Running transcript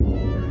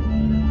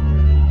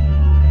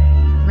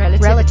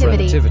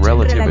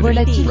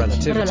Relativity.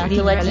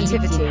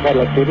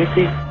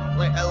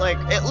 Like,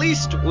 at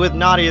least with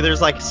Nadia,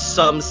 there's like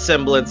some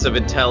semblance of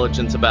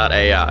intelligence about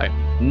AI.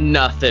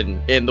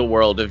 Nothing in the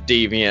world of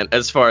Deviant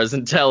as far as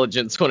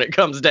intelligence when it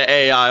comes to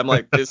AI. I'm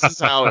like, this is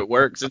how it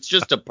works. It's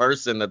just a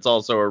person that's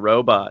also a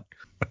robot.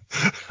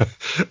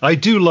 I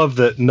do love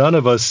that none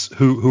of us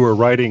who are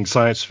writing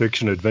science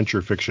fiction,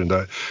 adventure fiction,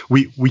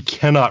 we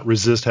cannot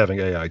resist having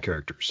AI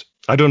characters.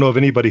 I don't know of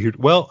anybody who,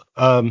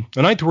 the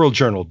Ninth World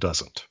Journal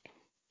doesn't.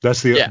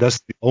 That's the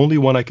only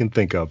one I can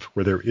think of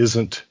where there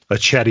isn't a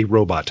chatty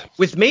robot.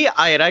 With me,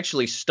 I had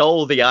actually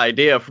stole the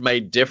idea from a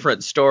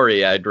different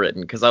story I'd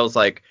written because I was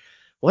like,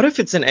 what if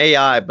it's an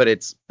AI, but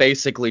it's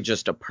basically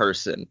just a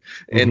person?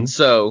 Mm-hmm. And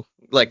so,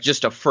 like,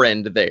 just a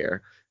friend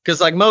there. Because,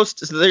 like,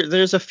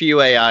 there's a few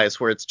AIs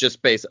where it's just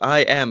I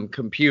am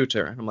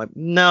computer. And I'm like,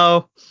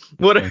 no.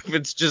 What if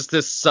it's just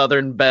this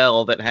Southern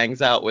belle that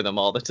hangs out with him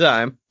all the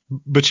time?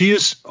 But she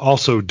is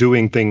also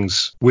doing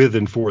things with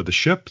and for the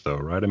ship, though,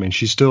 right? I mean,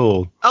 she's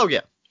still... Oh,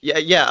 yeah.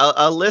 Yeah.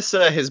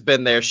 Alyssa has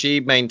been there. She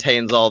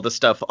maintains all the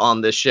stuff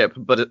on the ship.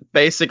 But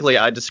basically,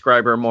 I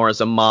describe her more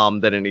as a mom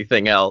than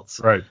anything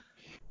else. Right.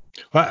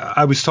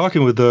 I was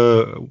talking with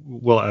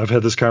I've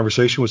had this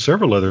conversation with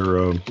several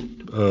other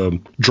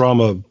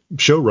drama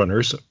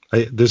showrunners.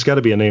 There's got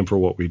to be a name for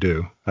what we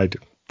do.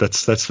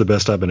 That's the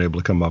best I've been able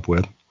to come up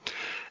with.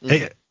 Mm-hmm.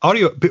 Hey, a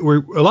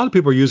lot of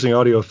people are using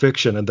audio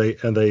fiction, and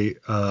they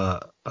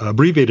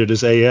abbreviate it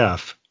as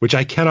AF, which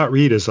I cannot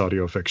read as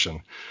audio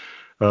fiction.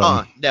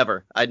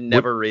 Never. I'd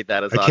never read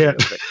that as audio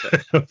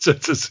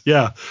fiction.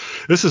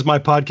 This is my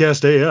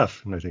podcast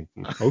AF. And I think,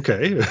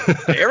 okay.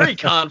 Very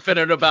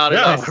confident about it.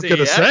 Yeah, I'm going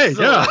to say,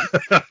 yeah.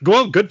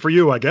 Well, good for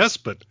you, I guess.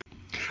 But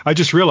I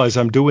just realized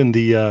I'm doing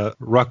the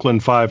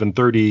Ruckland 5 and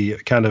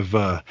 30 kind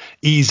of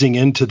easing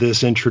into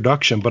this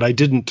introduction, but I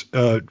didn't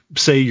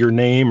say your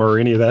name or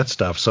any of that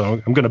stuff. So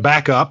I'm going to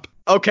back up.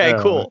 Okay,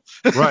 cool.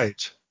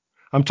 Right.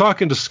 I'm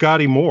talking to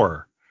Scotty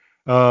Moore.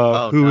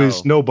 Who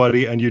is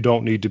nobody, and you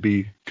don't need to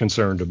be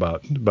concerned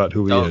about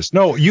who he is.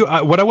 No,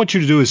 what I want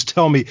you to do is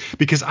tell me,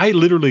 because I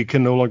literally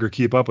can no longer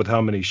keep up with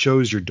how many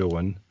shows you're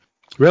doing.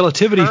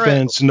 Relativity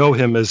fans know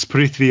him as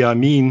Prithvi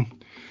Amin,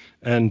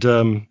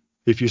 and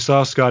if you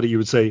saw Scotty, you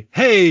would say,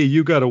 "Hey,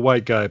 you got a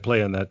white guy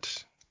playing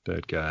that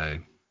guy."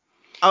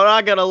 I'm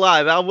not gonna lie,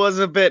 I was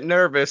a bit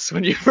nervous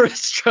when you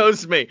first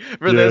chose me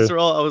for this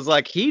role. I was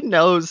like, he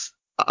knows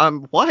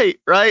I'm white,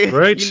 right?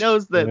 He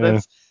knows that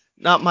that's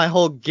not my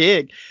whole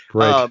gig.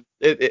 Right.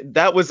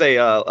 That was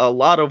a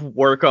lot of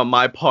work on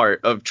my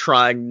part of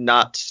trying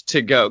not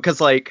to go, because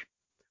like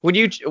when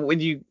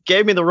you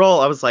gave me the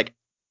role, I was like,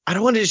 I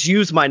don't want to just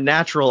use my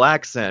natural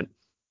accent,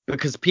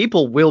 because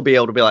people will be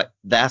able to be like,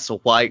 that's a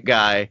white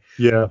guy.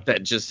 Yeah.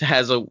 That just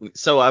has a.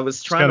 So I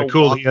was trying to. It's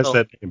kind of cool he has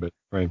that name, but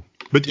right.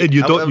 But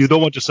you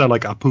don't want to sound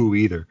like Apu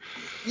either.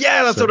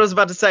 Yeah, that's what I was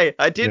about to say.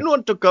 I didn't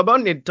want to come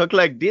on and talk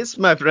like this,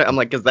 my friend. I'm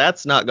like, because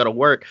that's not gonna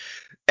work.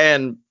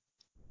 And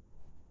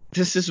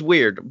this is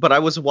weird, but I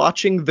was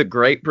watching the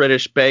Great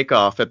British Bake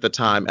Off at the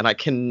time, and I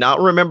cannot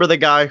remember the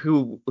guy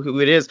who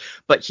it is,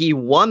 but he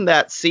won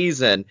that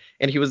season,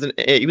 and he was an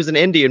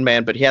Indian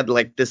man, but he had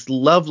like this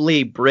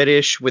lovely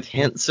British with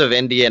hints of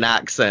Indian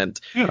accent.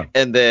 Yeah.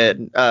 And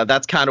then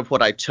that's kind of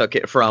what I took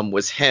it from,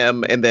 was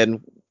him. And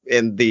then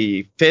in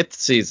the 5th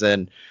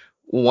season,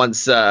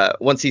 once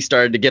he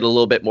started to get a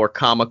little bit more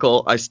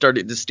comical, I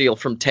started to steal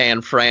from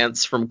Tan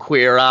France, from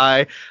Queer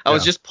Eye. I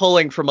was just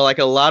pulling from like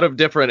a lot of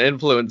different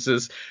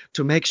influences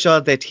to make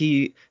sure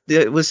that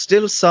there was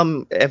still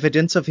some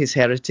evidence of his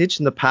heritage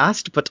in the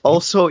past, but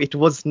also it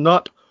was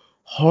not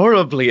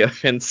horribly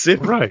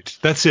offensive. Right.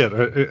 That's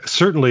it.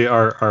 Certainly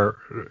our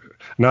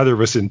neither of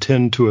us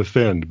intend to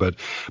offend, but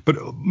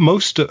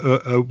most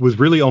with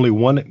really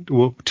only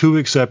two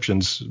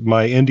exceptions,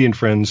 my Indian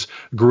friends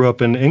grew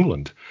up in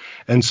England.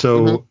 And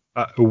so,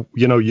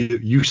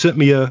 you sent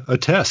me a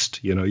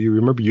test, you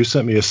remember you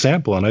sent me a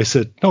sample, and I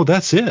said, no,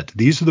 that's it.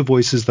 These are the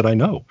voices that I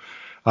know.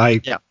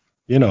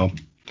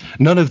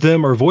 None of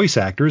them are voice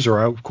actors, or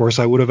of course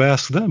I would have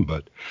asked them,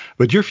 but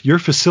your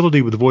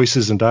facility with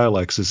voices and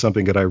dialects is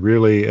something that I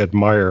really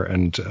admire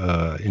and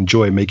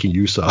enjoy making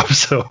use of.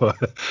 So,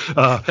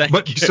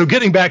 so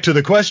getting back to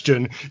the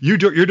question, you're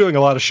doing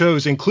a lot of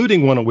shows,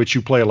 including one in which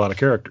you play a lot of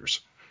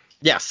characters.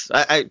 Yes,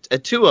 I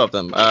 2 of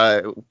them,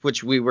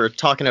 which we were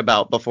talking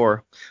about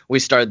before we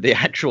started the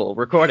actual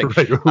recording.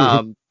 Right.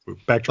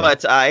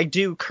 But I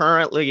do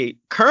currently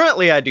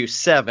I do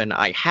 7.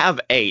 I have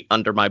 8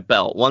 under my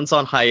belt. One's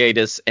on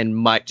hiatus and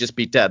might just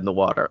be dead in the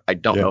water. I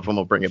don't know if I'm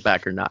gonna bring it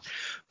back or not.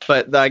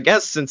 But I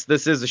guess since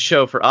this is a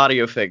show for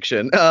audio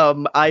fiction,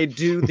 I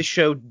do the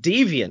show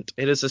Deviant.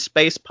 It is a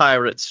space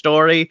pirate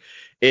story.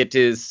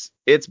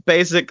 It's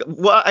basic.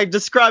 Well, I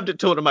described it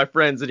to one of my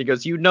friends, and he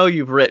goes,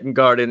 you've written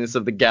Guardians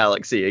of the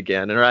Galaxy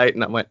again, right?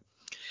 And I went,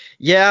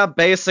 yeah,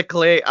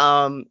 basically,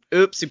 oopsie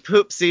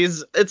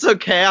poopsies. It's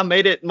okay. I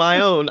made it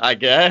my own, I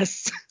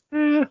guess.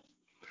 I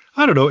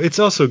don't know. It's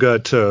also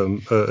got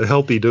a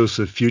healthy dose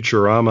of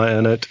Futurama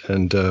in it,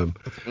 and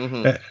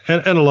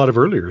a lot of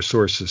earlier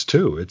sources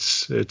too.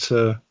 It's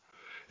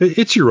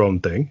It's your own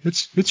thing.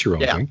 It's your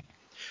own thing.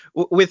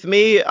 With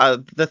me,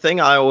 the thing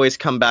I always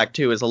come back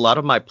to is a lot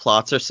of my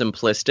plots are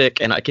simplistic,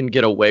 and I can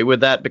get away with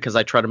that because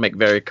I try to make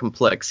very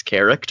complex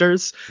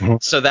characters. Mm-hmm.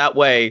 So that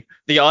way,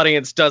 the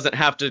audience doesn't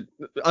have to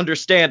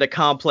understand a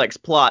complex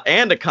plot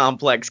and a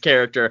complex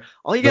character.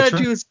 All you gotta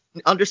do is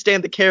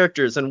understand the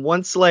characters, and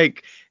once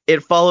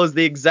it follows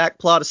the exact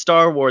plot of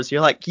Star Wars, you're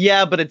like,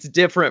 yeah, but it's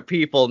different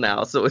people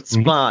now, so it's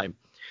fine.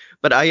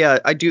 But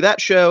I do that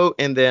show,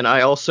 and then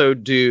I also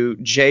do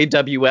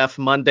JWF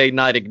Monday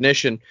Night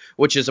Ignition,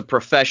 which is a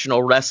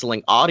professional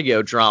wrestling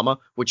audio drama,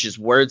 which is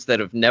words that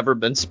have never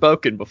been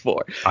spoken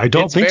before. I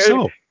don't think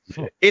so.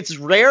 It's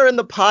rare in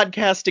the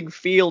podcasting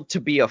field to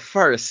be a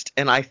first,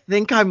 and I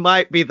think I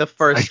might be the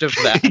first of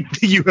that.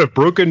 You have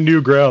broken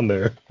new ground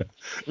there.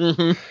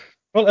 Mm-hmm.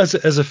 Well, as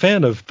a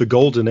fan of the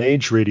Golden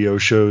Age radio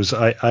shows,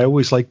 I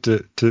always like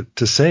to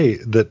say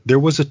that there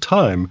was a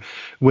time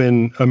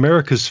when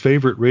America's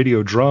favorite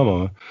radio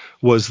drama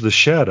was The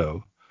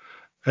Shadow.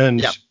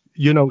 And,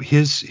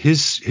 his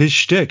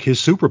shtick,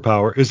 his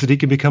superpower is that he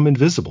can become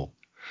invisible.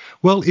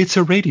 Well, it's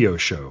a radio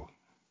show.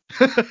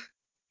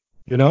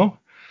 Yeah.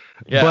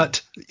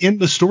 But in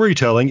the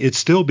storytelling, it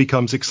still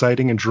becomes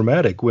exciting and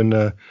dramatic when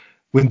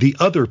the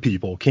other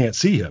people can't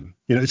see him.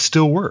 It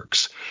still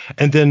works.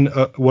 And then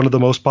one of the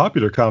most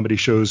popular comedy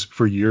shows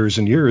for years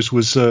and years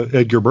was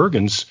Edgar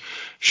Bergen's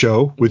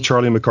show with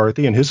Charlie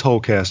McCarthy and his whole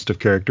cast of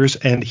characters.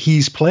 And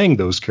he's playing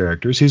those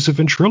characters. He's a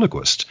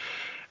ventriloquist.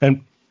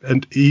 And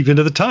even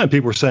at the time,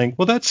 people were saying,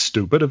 well, that's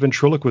stupid, a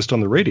ventriloquist on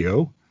the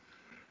radio.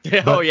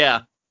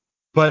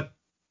 But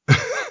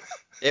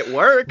it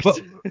worked.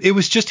 But it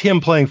was just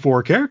him playing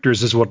four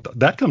characters is what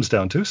that comes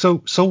down to.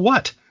 So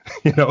what?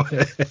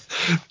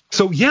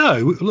 So a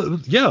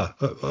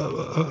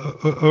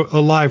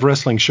live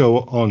wrestling show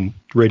on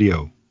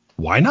radio.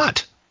 Why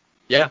not?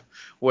 Yeah,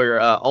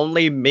 where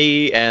only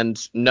me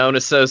and known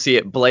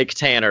associate Blake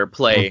Tanner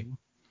play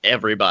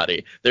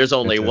everybody. There's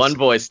only one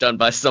voice done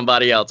by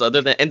somebody else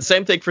and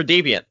same thing for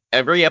Deviant.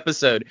 Every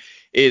episode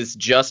is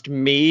just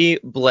me,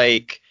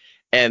 Blake,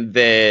 and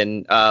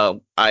then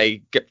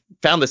I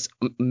found this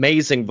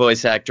amazing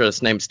voice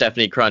actress named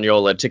Stephanie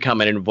Cragnola to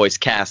come in and voice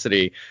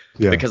Cassidy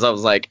because I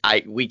was like,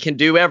 we can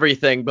do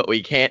everything, but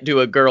we can't do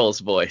a girl's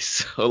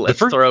voice. So let's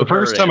throw her in. The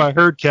first time I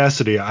heard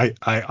Cassidy, I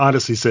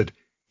honestly said,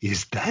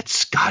 is that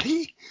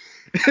Scotty?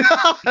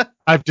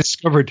 I've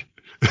discovered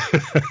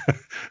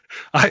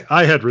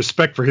I had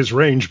respect for his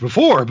range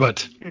before,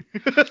 but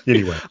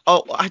anyway.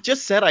 Oh, I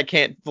just said I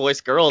can't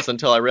voice girls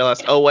until I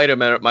realized, oh, wait a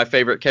minute, my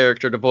favorite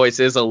character to voice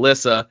is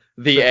Alyssa,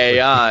 the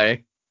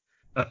AI.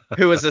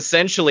 Who is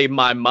essentially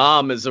my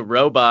mom as a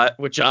robot,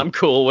 which I'm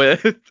cool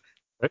with.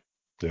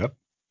 Yeah.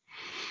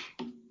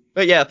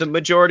 But yeah, the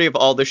majority of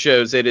all the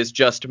shows, it is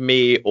just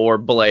me or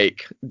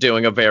Blake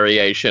doing a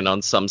variation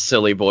on some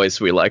silly voice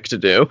we like to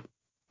do.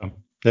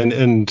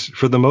 And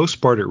for the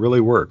most part, it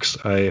really works.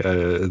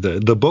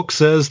 The book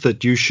says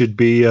that you should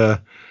be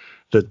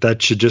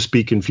that should just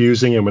be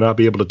confusing and we'll not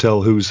be able to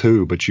tell who's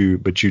who, but you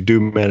do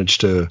manage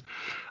to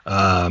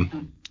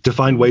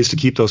find ways to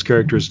keep those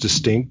characters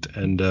distinct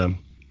and.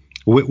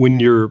 When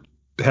you're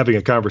having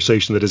a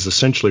conversation that is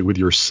essentially with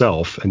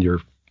yourself and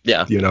you're,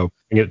 putting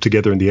it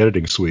together in the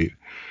editing suite.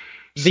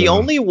 The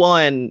only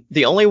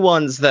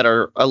ones that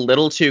are a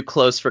little too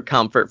close for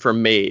comfort for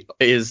me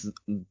is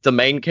the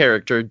main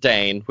character,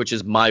 Dane, which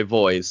is my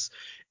voice,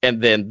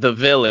 and then the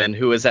villain,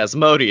 who is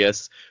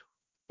Asmodeus,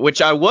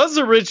 which I was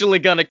originally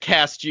going to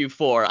cast you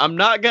for. I'm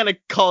not going to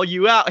call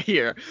you out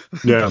here.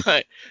 Yeah.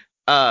 But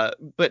I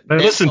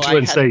listened to it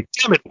and say,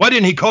 damn it, why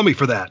didn't he call me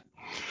for that?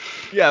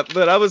 Yeah,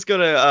 but I was going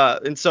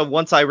to, and so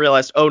once I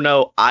realized, oh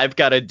no, I've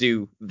got to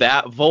do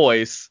that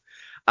voice,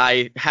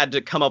 I had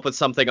to come up with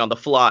something on the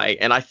fly.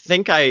 And I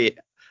think I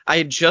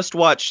had just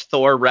watched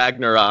Thor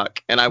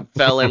Ragnarok, and I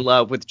fell in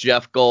love with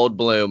Jeff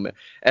Goldblum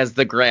as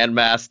the Grand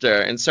Master.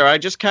 And so I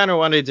just kind of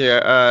wanted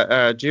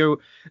to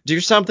do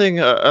something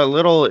a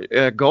little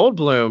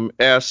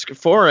Goldblum-esque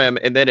for him,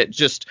 and then it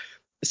just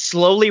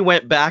slowly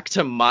went back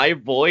to my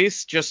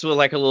voice, just with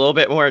like a little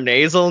bit more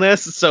nasalness.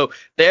 So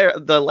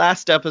the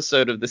last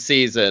episode of the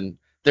season,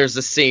 there's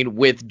a scene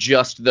with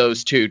just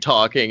those two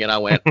talking, and I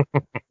went,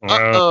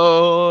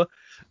 uh-oh,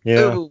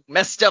 ooh,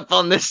 messed up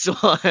on this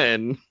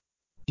one.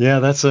 Yeah,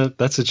 that's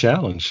a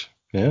challenge.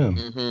 Yeah.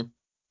 Mm-hmm.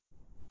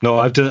 No,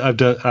 I've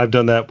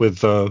done that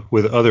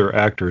with other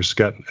actors.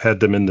 Had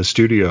them in the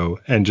studio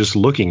and just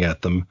looking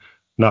at them,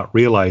 not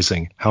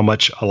realizing how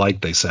much alike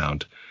they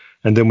sound,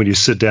 and then when you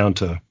sit down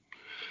to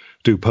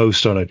do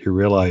post on it, you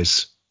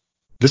realize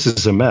this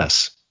is a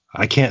mess.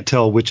 I can't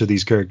tell which of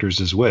these characters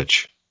is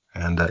which,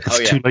 and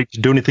it's too late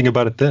to do anything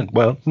about it then.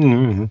 Well,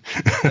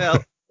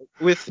 well,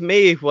 with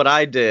me, what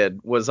I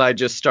did was I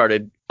just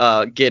started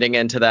getting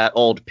into that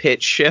old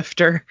pitch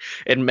shifter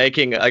and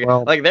making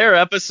like there are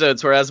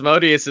episodes where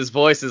Asmodeus's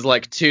voice is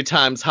like 2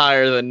 times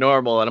higher than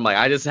normal, and I'm like,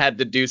 I just had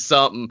to do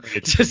something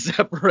to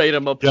separate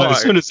them apart. Yeah,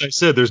 as soon as I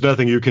said there's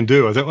nothing you can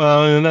do, I thought,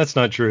 well, that's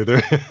not true.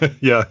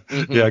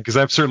 Because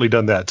I've certainly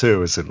done that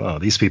too. I said, oh,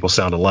 these people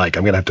sound alike.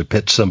 I'm gonna have to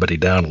pitch somebody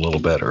down a little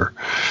better.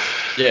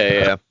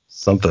 Yeah.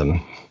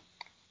 Something.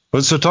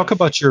 Well, so talk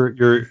about your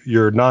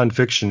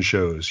nonfiction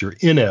shows, your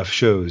NF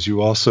shows. You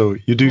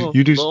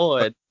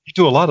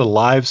do a lot of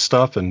live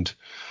stuff, and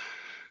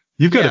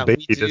you've got a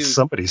baby that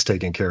somebody's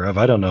taking care of.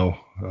 I don't know.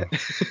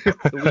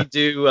 We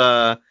do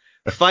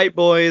Fight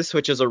Boys,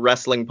 which is a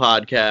wrestling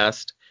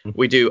podcast.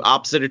 We do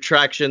Opposite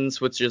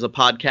Attractions, which is a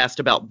podcast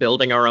about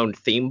building our own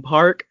theme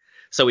park.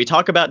 So we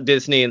talk about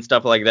Disney and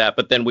stuff like that,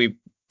 but then we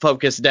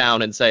focus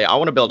down and say, I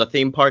want to build a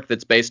theme park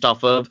that's based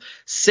off of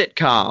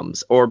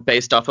sitcoms or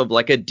based off of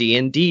like a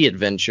D&D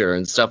adventure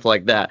and stuff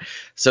like that.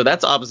 So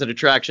that's Opposite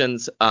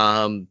Attractions.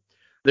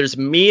 There's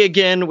Me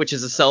Again, which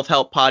is a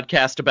self-help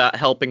podcast about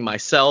helping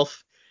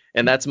myself.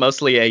 And that's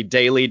mostly a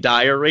daily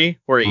diary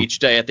where each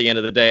day at the end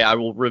of the day, I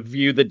will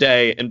review the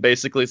day and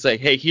basically say,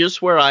 hey,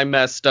 here's where I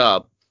messed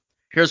up.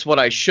 Here's what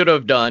I should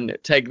have done.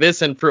 Take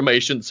this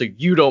information so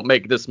you don't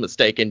make this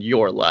mistake in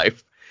your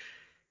life.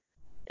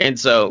 And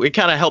so it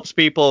kind of helps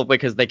people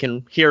because they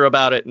can hear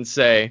about it and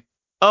say,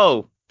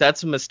 oh,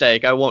 that's a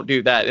mistake. I won't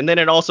do that. And then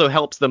it also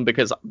helps them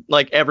because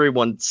like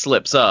everyone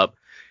slips up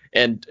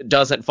and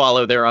doesn't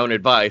follow their own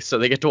advice. So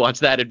they get to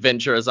watch that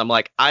adventure as I'm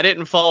like, I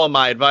didn't follow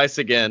my advice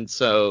again.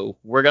 So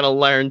we're going to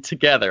learn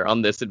together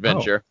on this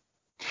adventure. Oh.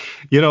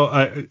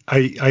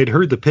 I'd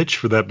heard the pitch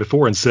for that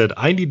before and said,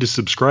 I need to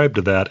subscribe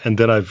to that. And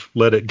then I've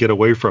let it get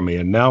away from me.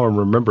 And now I'm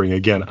remembering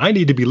again, I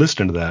need to be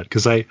listening to that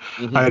because I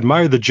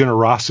admire the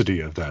generosity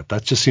of that.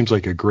 That just seems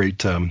like a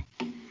great. Oh,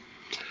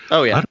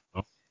 yeah. I don't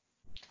know.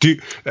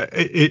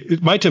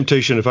 My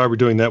temptation, if I were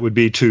doing that, would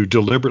be to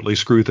deliberately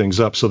screw things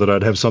up so that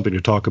I'd have something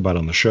to talk about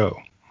on the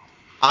show.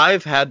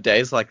 I've had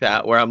days like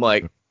that where I'm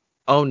like,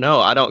 oh, no,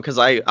 I don't, because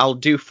I'll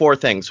do 4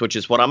 things, which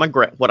is what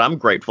I'm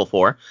grateful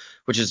for,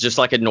 which is just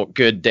like a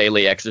good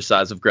daily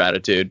exercise of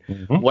gratitude.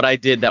 What I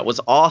did that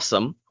was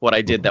awesome, what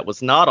I did that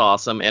was not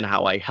awesome, and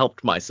how I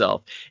helped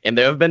myself. And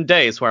there have been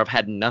days where I've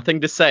had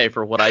nothing to say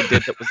for what I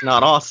did that was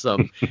not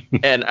awesome.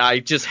 And I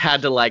just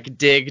had to like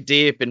dig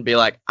deep and be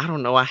like, I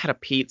don't know, I had a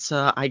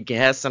pizza, I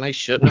guess, and I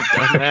shouldn't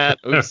have done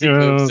that.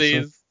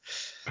 Oopsies.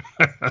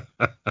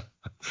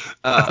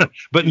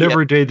 But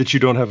never a day that you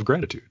don't have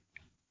gratitude.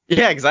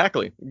 Yeah,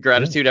 exactly.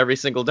 Gratitude every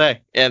single day.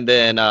 And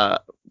then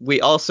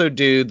we also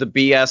do the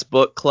BS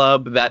Book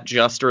Club that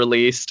just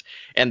released.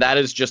 And that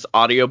is just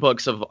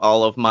audiobooks of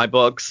all of my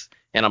books.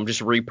 And I'm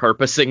just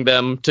repurposing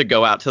them to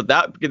go out to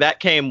that.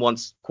 That came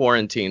once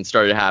quarantine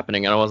started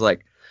happening. And I was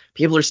like,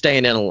 people are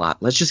staying in a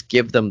lot. Let's just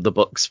give them the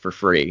books for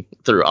free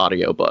through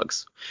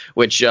audiobooks,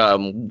 which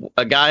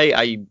a guy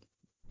I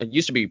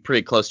used to be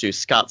pretty close to,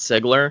 Scott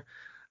Sigler,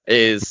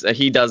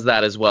 he does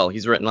that as well.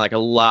 He's written like a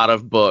lot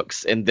of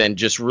books and then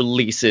just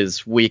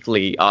releases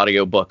weekly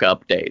audiobook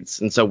updates.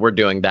 And so we're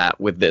doing that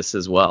with this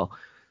as well.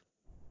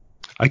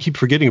 I keep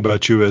forgetting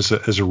about you as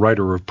a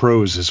writer of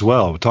prose as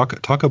well.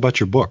 Talk about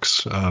your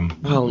books.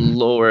 Oh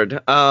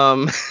Lord.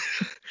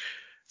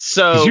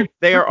 So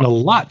they are a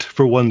lot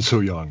for one so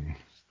young.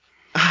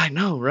 I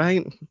know,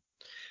 right?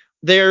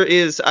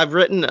 I've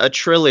written a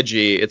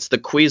trilogy. It's the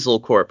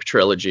Queasel Corp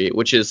trilogy,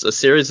 which is a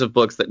series of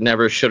books that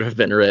never should have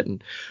been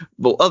written.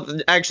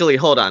 But actually,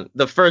 hold on.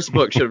 The first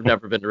book should have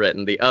never been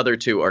written. The other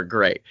 2 are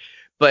great.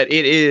 But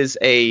it's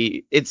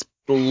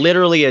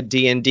literally a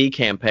D&D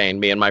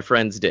campaign me and my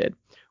friends did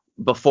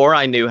before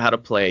I knew how to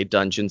play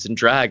Dungeons and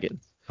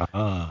Dragons.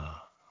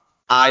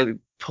 I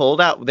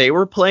pulled out, they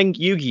were playing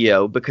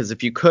Yu-Gi-Oh! Because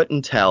if you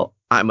couldn't tell,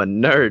 I'm a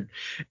nerd.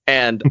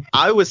 And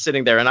I was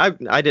sitting there and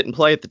I didn't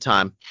play at the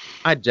time.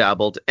 I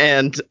dabbled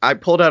and I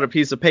pulled out a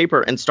piece of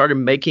paper and started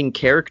making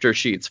character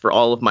sheets for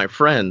all of my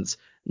friends,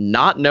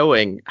 not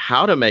knowing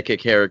how to make a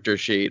character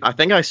sheet. I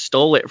think I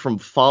stole it from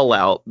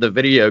Fallout, the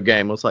video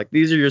game. I was like,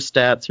 these are your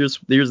stats.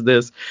 Here's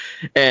this,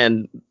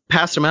 and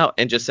passed them out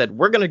and just said,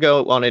 we're going to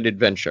go on an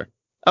adventure.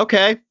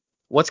 Okay.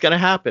 What's going to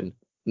happen?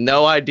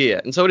 No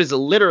idea. And so it is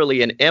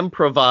literally an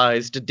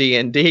improvised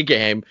D&D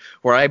game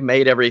where I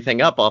made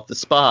everything up off the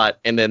spot,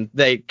 and then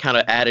they kind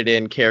of added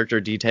in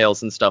character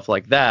details and stuff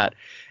like that.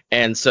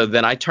 And so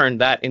then I turned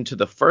that into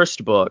the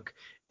first book,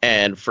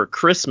 and for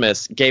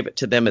Christmas gave it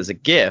to them as a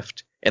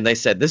gift. And they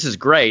said, this is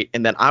great.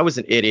 And then I was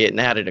an idiot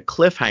and added a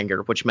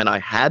cliffhanger, which meant I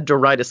had to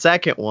write a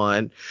second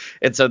one.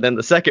 And so then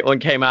the second one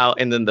came out,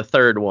 and then the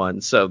third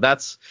one. So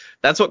that's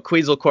what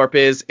Queasel Corp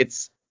is.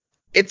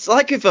 It's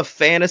like if a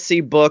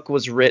fantasy book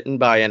was written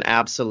by an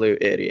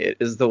absolute idiot,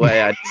 is the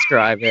way I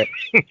describe it.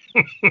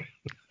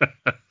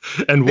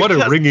 And what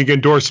a ringing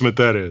endorsement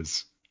that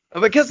is.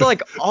 Because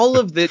like all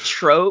of the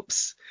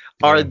tropes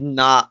are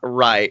not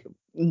right.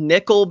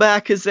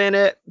 Nickelback is in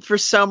it for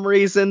some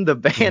reason. The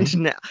band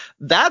now,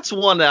 that's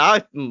one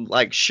that I'm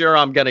like sure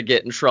I'm gonna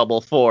get in trouble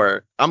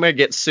for. I'm gonna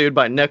get sued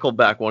by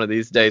Nickelback one of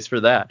these days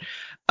for that.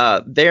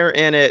 They're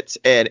in it,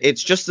 and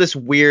it's just this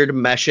weird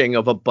meshing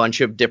of a bunch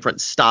of different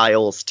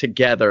styles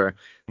together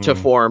to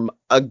form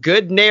a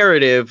good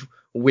narrative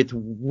with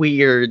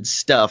weird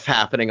stuff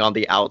happening on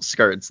the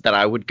outskirts that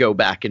I would go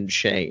back and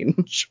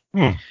change.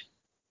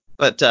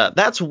 But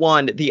that's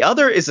one. The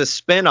other is a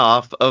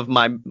spinoff of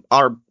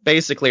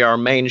basically our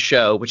main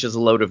show, which is A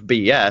Load of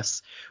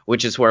BS,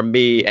 which is where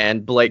me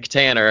and Blake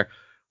Tanner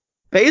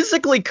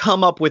basically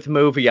come up with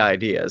movie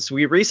ideas.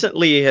 We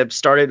recently have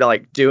started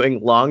like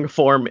doing long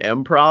form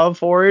improv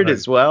for it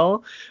as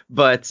well.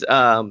 But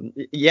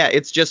yeah,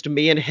 it's just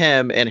me and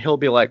him, and he'll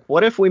be like,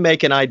 what if we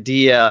make an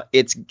idea?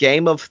 It's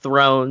Game of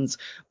Thrones,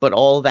 but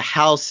all the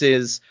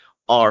houses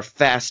are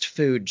fast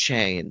food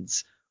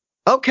chains.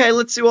 Okay,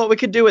 let's see what we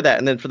could do with that.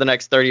 And then for the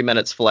next 30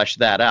 minutes, flesh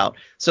that out.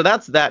 So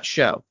that's that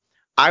show.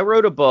 I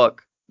wrote a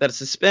book that's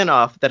a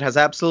spinoff that has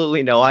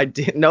absolutely no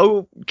idea,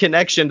 no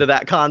connection to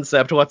that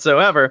concept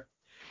whatsoever.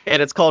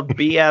 And it's called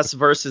BS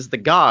versus the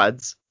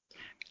Gods.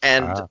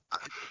 And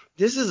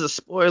this is a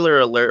spoiler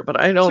alert,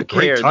 but I don't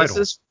care.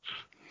 Title.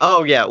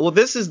 Oh yeah, well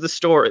this is the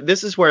story.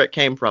 This is where it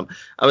came from.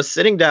 I was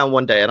sitting down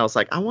one day and I was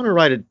like, I want to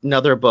write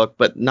another book,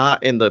 but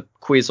not in the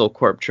Queasel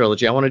Corp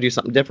trilogy. I want to do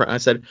something different. I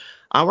said,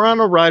 I want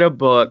to write a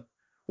book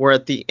where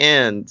at the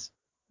end,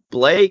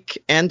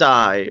 Blake and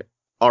I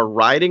are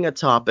riding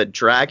atop a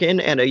dragon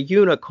and a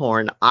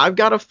unicorn. I've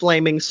got a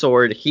flaming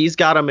sword. He's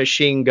got a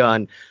machine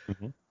gun.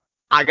 Mm-hmm.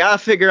 I got to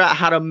figure out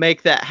how to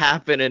make that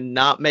happen and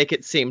not make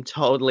it seem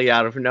totally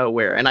out of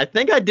nowhere. And I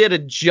think I did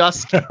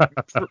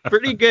a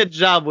pretty good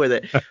job with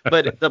it.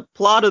 But the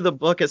plot of the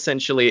book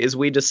essentially is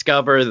we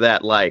discover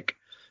that like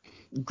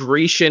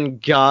Grecian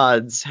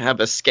gods have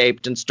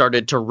escaped and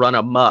started to run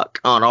amok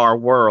on our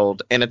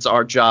world. And it's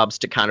our jobs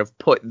to kind of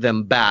put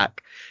them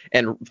back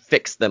and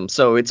fix them.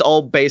 So it's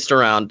all based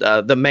around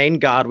the main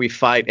god we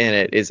fight in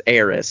it is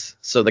Eris.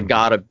 So the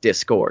god of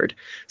discord.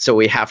 So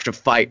we have to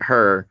fight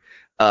her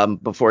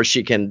before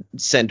she can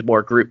send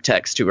more group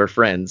text to her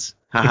friends.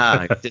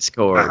 Haha,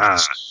 Discord.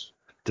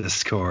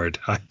 Discord.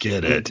 I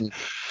get it.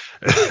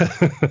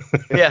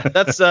 Yeah,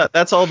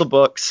 that's all the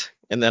books.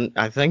 And then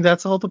I think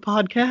that's all the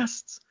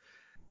podcasts.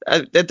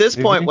 At this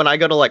point, when I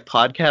go to like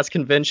podcast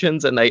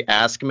conventions and they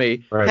ask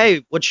me,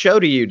 hey, what show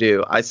do you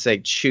do? I say,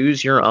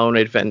 choose your own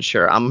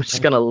adventure. I'm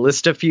just going to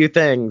list a few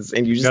things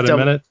and you just tell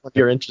me what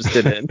you're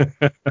interested in.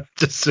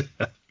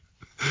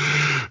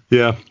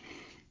 Yeah.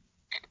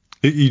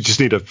 You just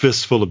need a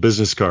fistful of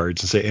business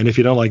cards and say, and if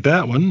you don't like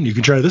that one, you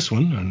can try this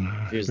one. And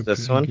here's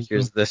this one.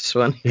 Here's this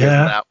one. Here's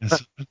that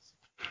one.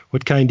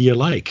 What kind do you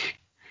like?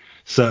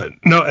 So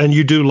no, and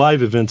you do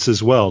live events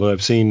as well.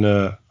 I've seen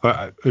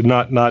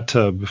not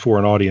before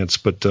an audience,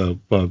 but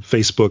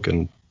Facebook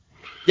and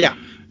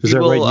is that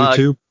right?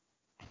 YouTube.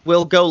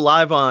 We'll go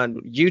live on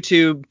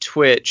YouTube,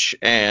 Twitch,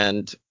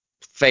 and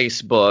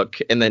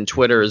Facebook, and then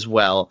Twitter as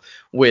well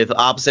with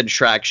Opposite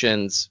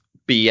Attractions,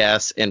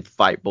 BS, and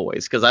Fight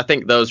Boys, because I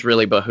think those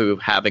really behoove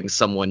having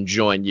someone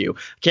join you.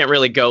 Can't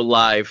really go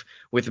live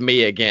with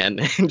me again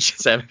and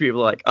just have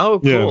people like, oh,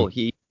 cool,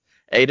 he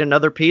ate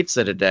another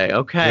pizza today.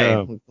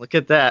 Okay, look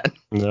at that.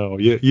 No,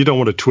 you don't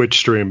want a Twitch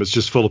stream. It's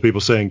just full of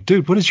people saying,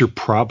 dude, what is your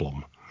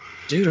problem?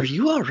 Dude, are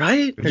you all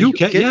right? Are you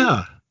okay?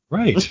 Yeah,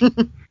 right.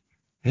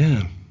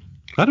 Yeah.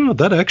 I don't know.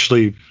 That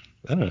actually,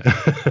 I don't know.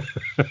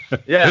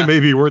 It may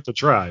be worth a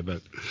try,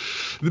 but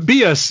the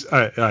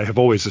BS I have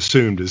always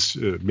assumed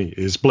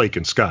is Blake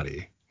and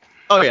Scotty.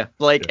 Oh, yeah,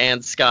 Blake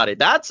and Scotty.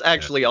 That's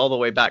actually all the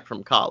way back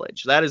from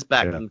college. That is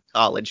back in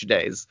college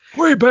days.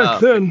 Way back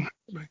then.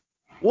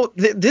 Well,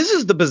 this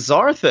is the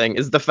bizarre thing,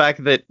 is the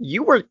fact that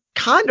you were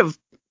kind of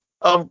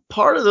a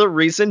part of the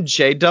reason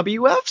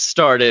JWF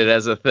started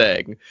as a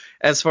thing,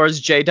 as far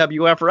as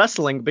JWF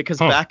wrestling, because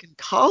back in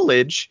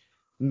college,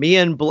 me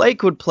and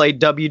Blake would play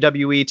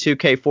WWE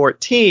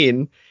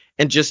 2K14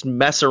 and just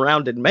mess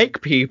around and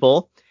make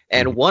people.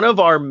 And one of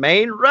our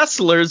main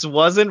wrestlers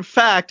was, in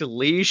fact,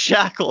 Lee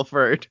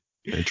Shackelford.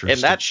 And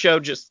that show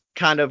just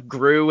kind of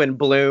grew and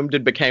bloomed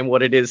and became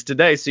what it is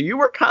today. So you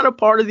were kind of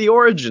part of the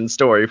origin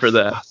story for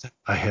that.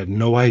 I had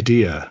no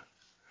idea.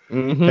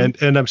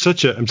 Mm-hmm. And I'm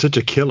such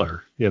a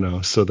killer,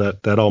 so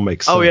that all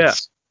makes sense. Oh yeah.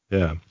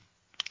 Yeah.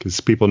 Because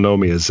people know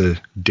me as a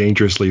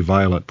dangerously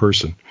violent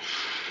person.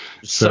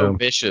 So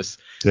vicious.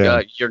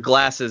 Yeah. Your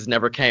glasses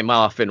never came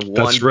off in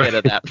one bit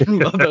of that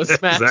of those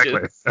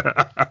matches.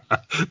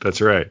 Exactly. That's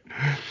right.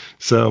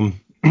 So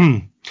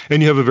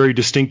and you have a very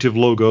distinctive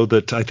logo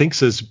that I think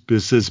says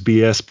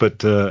BS,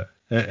 but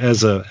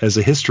as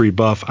a history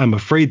buff, I'm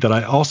afraid that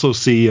I also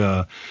see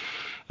the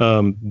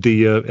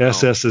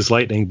SS's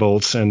lightning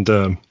bolts, and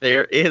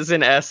there is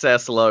an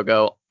SS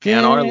logo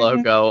and our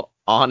logo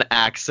on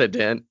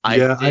accident. I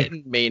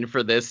didn't mean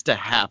for this to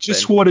happen.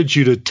 Just wanted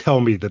you to tell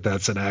me that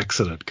that's an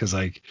accident, because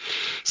I've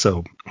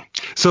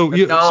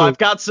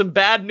got some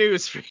bad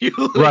news for you.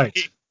 Right.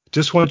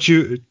 Just want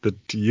you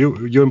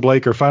and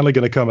Blake are finally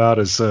going to come out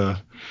as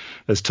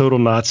total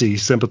Nazi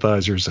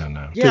sympathizers, and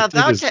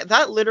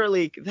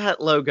that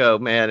logo,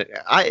 man,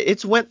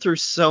 it's went through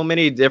so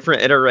many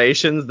different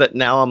iterations that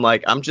now I'm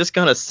like, I'm just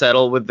gonna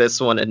settle with this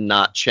one and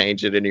not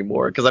change it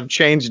anymore, because I've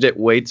changed it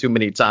way too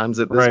many times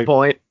at this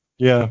point.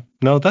 Yeah,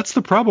 no, that's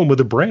the problem with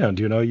the brand.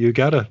 You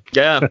gotta.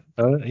 Yeah.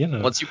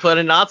 Once you put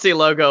a Nazi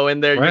logo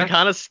in there, you're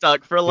kind of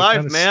stuck for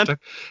life, man.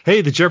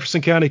 Hey, the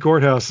Jefferson County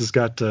Courthouse has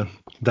got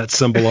that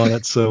symbol on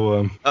it,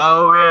 so.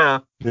 Oh yeah.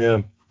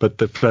 Yeah. But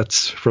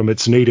that's from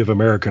its Native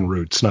American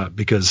roots, not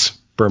because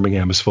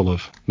Birmingham is full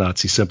of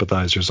Nazi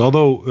sympathizers.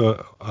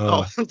 Although,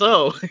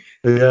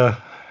 yeah,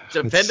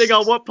 Depending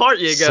on what part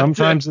you go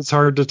sometimes it's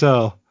hard to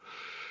tell.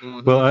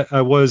 Mm-hmm. Well,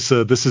 I was.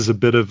 This is a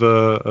bit of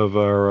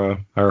our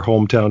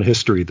hometown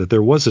history. That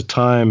there was a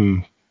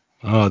time.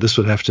 This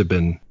would have to have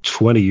been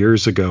 20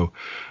 years ago,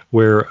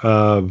 where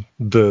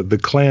the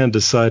Klan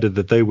decided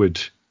that they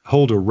would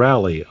hold a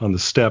rally on the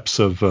steps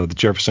of the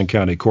Jefferson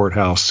County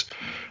Courthouse,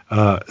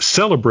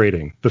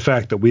 celebrating the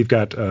fact that we've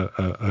got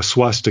a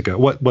swastika,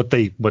 what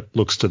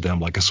looks to them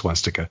like a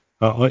swastika,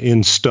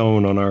 in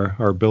stone on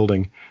our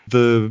building.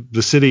 The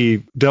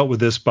city dealt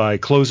with this by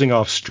closing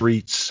off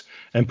streets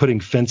and putting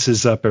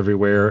fences up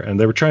everywhere, and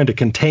they were trying to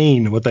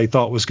contain what they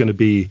thought was going to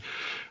be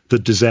the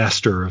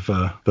disaster of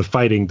the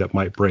fighting that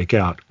might break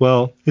out.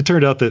 Well, it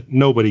turned out that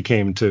nobody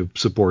came to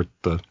support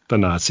the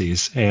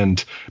Nazis,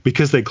 and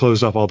because they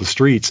closed off all the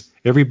streets,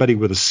 everybody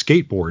with a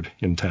skateboard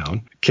in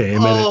town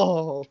came.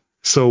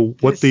 So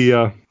what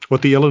the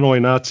Illinois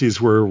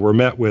Nazis were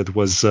met with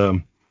was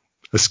a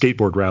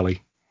skateboard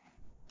rally.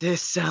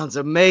 This sounds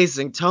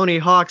amazing. Tony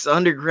Hawk's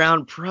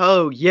Underground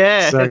Pro,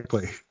 yeah.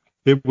 Exactly.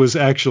 It was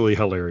actually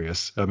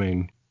hilarious. I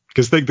mean,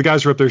 because the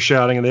guys were up there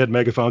shouting and they had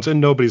megaphones and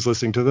nobody's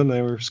listening to them.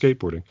 They were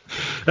skateboarding.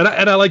 And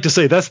I like to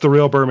say that's the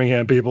real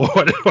Birmingham people,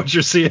 what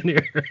you're seeing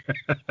here.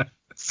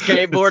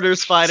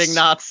 Skateboarders fighting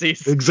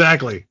Nazis.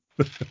 Exactly.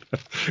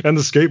 And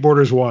the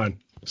skateboarders won.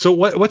 So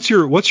what's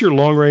your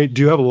long range?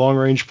 Do you have a long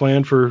range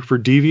plan for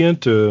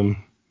Deviant?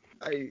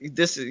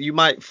 You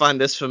might find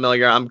this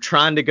familiar. I'm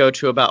trying to go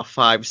to about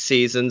 5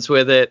 seasons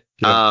with it.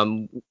 Yeah.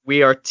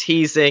 We are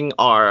teasing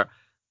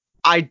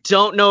I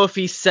don't know if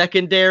he's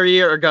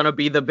secondary or going to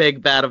be the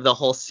big bad of the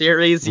whole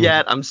series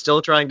yet. I'm still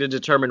trying to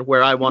determine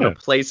where I want to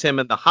place him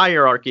in the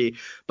hierarchy.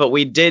 But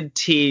we did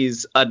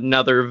tease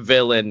another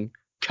villain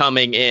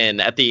coming in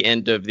at the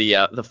end of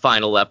the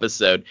final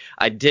episode.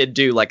 I did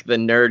do like the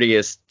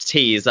nerdiest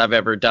tease I've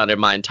ever done in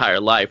my entire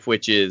life,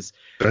 which is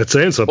that's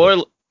saying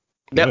something.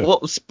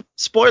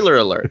 Spoiler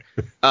alert.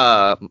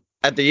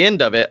 At the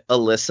end of it,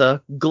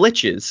 Alyssa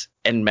glitches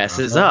and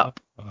messes up.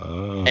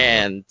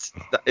 And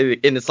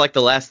it's like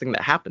the last thing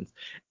that happens.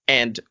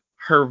 And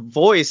her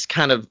voice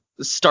kind of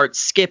starts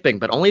skipping,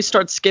 but only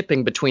starts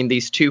skipping between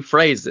these 2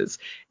 phrases.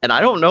 And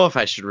I don't know if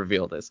I should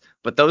reveal this,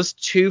 but those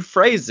 2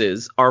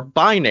 phrases are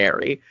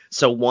binary.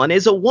 So one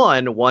is a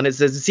 1, one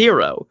is a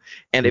 0.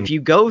 And if you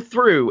go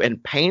through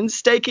and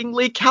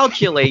painstakingly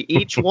calculate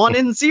each 1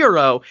 and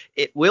 0,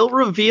 it will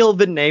reveal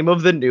the name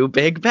of the new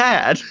big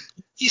bad.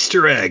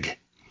 Easter egg.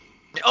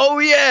 Oh,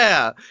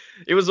 yeah.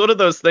 It was one of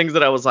those things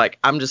that I was like,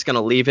 I'm just going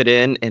to leave it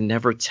in and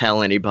never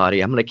tell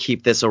anybody. I'm going to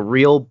keep this a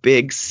real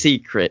big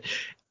secret.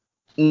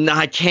 No,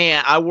 I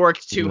can't. I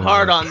worked too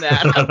hard on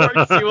that. I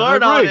worked too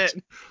hard on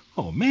it.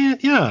 Oh, man.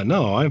 Yeah,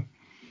 no,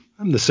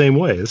 I'm the same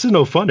way. This is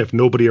no fun if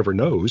nobody ever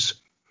knows.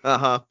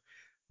 Uh-huh.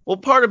 Well,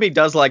 part of me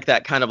does like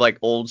that kind of like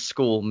old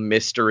school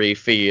mystery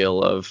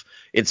feel of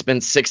it's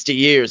been 60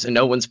 years and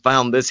no one's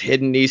found this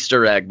hidden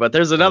Easter egg. But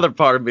there's another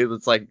part of me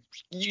that's like,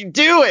 you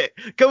do it.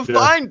 Go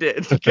find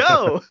it.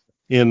 Go.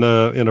 In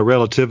a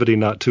Relativity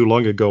not too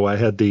long ago, I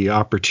had the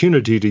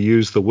opportunity to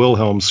use the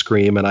Wilhelm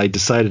scream, and I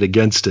decided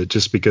against it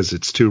just because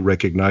it's too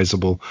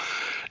recognizable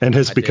and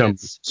has become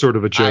sort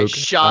of a joke. I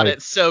shot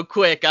it so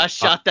quick. I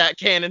shot that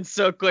cannon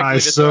so quickly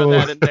to throw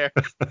that in there.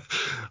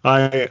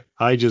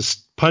 I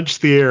just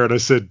punched the air and I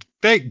said,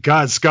 thank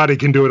God Scotty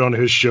can do it on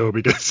his show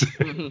because...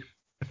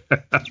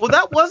 Well,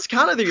 that was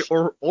kind of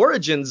the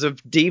origins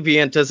of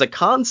Deviant as a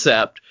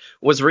concept,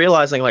 was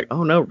realizing like,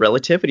 oh no,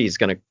 Relativity is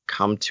going to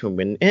come to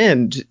an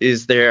end.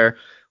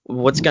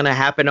 What's going to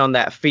happen on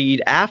that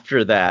feed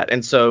after that?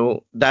 And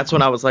so that's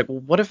when I was like, well,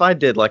 what if I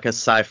did like a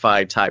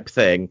sci-fi type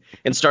thing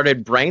and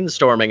started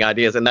brainstorming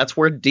ideas? And that's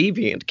where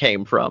Deviant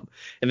came from.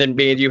 And then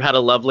me and you had a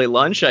lovely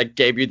lunch. I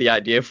gave you the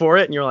idea for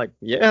it and you're like,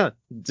 yeah,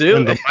 do it.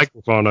 And the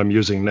microphone I'm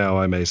using now,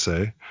 I may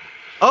say.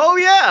 Oh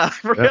yeah, I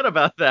forgot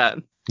about that.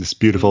 This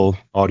beautiful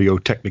Audio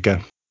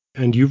Technica.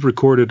 And you've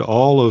recorded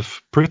all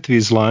of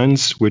Prithvi's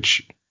lines,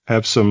 which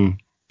have some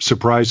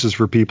surprises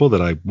for people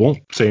that I won't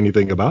say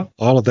anything about.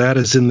 All of that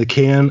is in the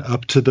can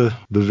up to the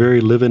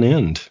very living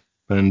end.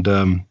 And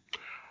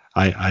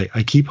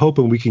I keep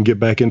hoping we can get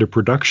back into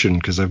production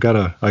because I got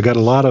a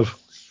lot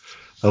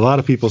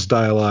of people's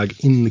dialogue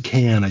in the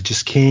can. I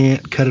just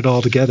can't cut it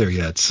all together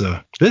yet. So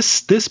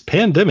this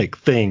pandemic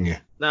thing.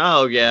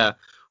 Oh yeah.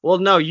 Well,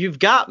 no, you've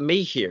got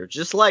me here.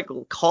 Just like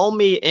call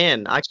me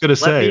in. I was going to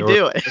say, let me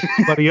do it.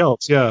 Somebody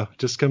else, yeah,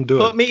 just come do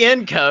it. Put me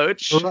in,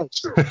 coach.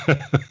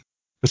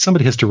 But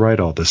somebody has to write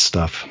all this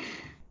stuff.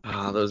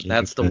 Oh,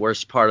 that's the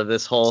worst part of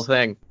this whole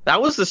thing.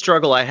 That was the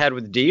struggle I had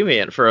with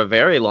Deviant for a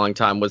very long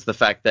time, was the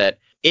fact that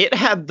it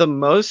had the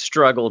most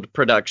struggled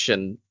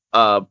production,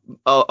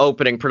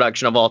 opening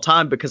production of all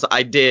time, because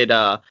I did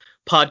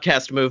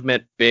Podcast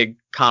Movement, big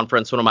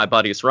conference. One of my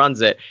buddies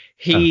runs it.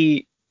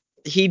 He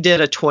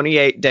did a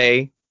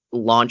 28-day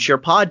launch your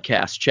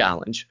podcast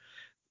challenge.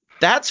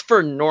 That's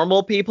for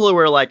normal people who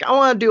are like, I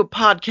want to do a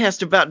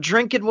podcast about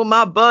drinking with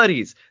my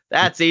buddies.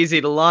 That's easy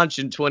to launch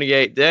in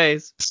 28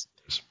 days.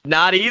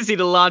 Not easy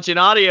to launch an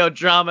audio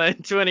drama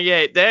in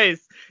 28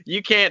 days.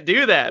 you can't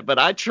do that. But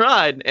I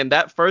tried, and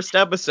that first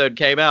episode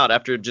came out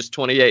after just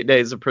 28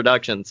 days of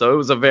production. So it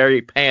was a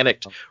very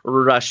panicked,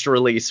 rushed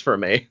release for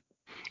me.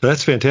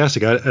 That's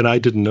fantastic. I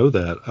didn't know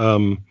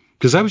that.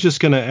 Because I was just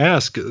going to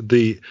ask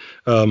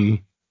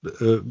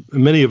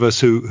many of us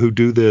who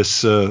do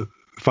this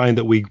find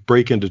that we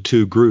break into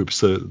two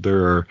groups.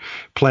 There are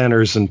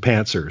planners and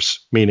pantsers,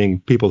 meaning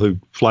people who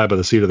fly by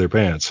the seat of their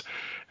pants.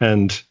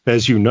 And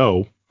as you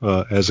know,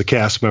 as a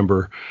cast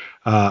member,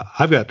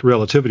 I've got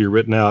Relativity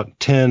written out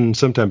 10,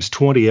 sometimes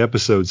 20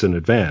 episodes in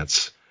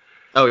advance.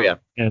 Oh, yeah.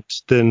 And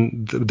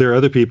then there are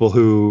other people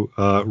who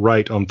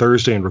write on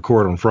Thursday and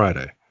record on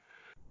Friday.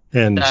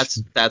 And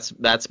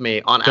that's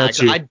me on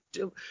accident.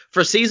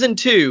 For season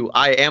 2,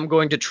 I am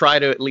going to try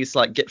to at least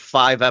like get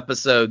 5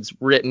 episodes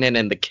written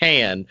in the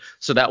can,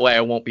 so that way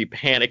I won't be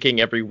panicking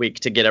every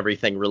week to get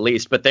everything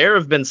released. But there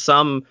have been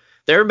some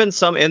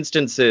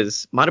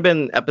instances, might have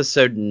been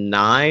episode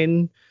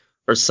 9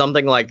 or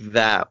something like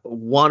that,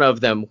 one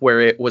of them where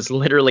it was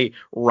literally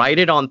write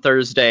it on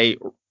Thursday,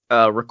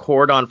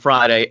 record on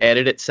Friday,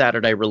 edit it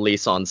Saturday,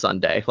 release on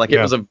Sunday. Like, it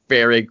was a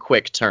very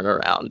quick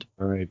turnaround.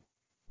 All right.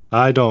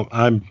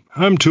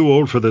 I'm too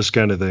old for this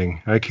kind of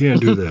thing. I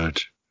can't do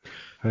that.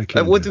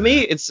 With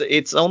me,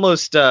 it's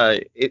almost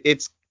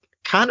it's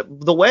kind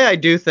of the way I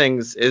do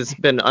things has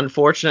been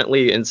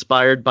unfortunately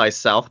inspired by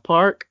South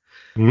Park,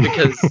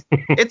 because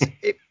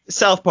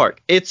South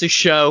Park. It's a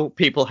show.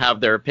 People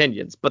have their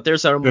opinions, but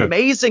there's an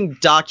amazing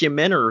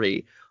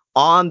documentary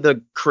on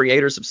the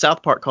creators of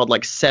South Park called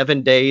like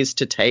 7 Days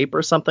to Tape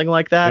or something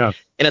like that. Yeah.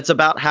 And it's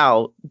about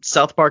how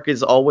South Park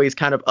is always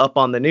kind of up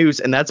on the news.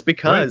 And that's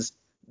because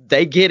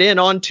they get in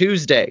on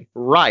Tuesday,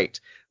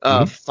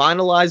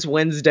 finalize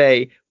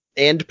Wednesday,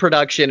 end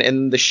production,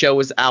 and the show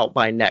is out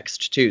by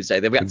next Tuesday.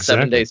 They've got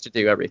 7 days to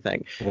do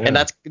everything. Yeah.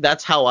 And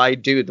that's how I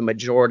do the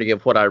majority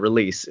of what I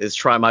release, is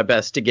try my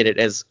best to get it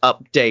as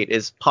update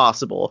as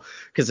possible.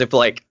 Because if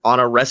like on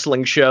a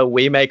wrestling show,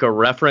 we make a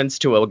reference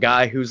to a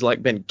guy who's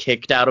like been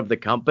kicked out of the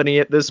company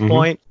at this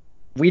point,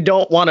 we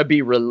don't want to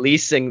be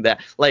releasing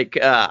that. Like,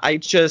 I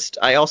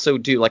also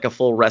do like a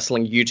full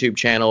wrestling YouTube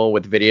channel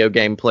with video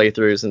game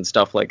playthroughs and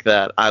stuff like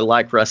that. I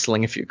like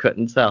wrestling, if you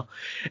couldn't tell.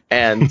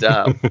 And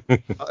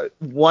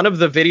one of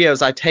the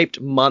videos I taped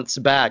months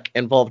back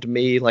involved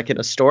me like in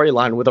a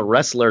storyline with a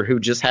wrestler who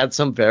just had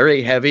some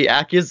very heavy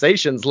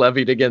accusations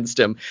levied against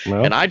him.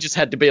 Well, and I just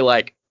had to be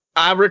like,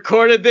 I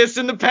recorded this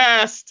in the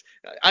past.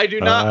 I do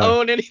not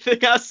own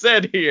anything I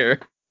said here.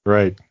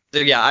 Right. So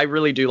yeah, I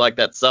really do like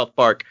that South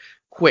Park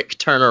quick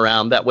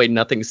turnaround. That way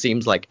nothing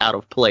seems like out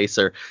of place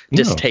or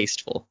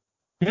distasteful.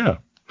 Yeah.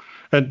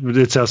 And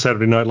it's how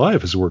Saturday Night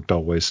Live has worked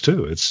always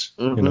too. It's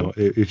you know,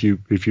 if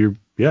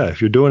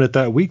you're doing it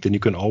that week, then you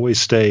can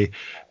always stay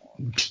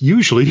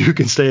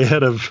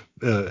ahead of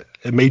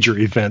major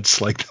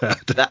events like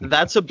that.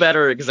 That's a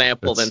better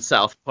example than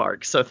South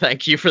Park. So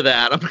thank you for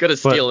that. I'm going to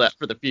steal that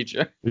for the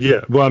future.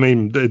 Yeah. Well, I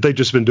mean, they've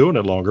just been doing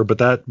it longer, but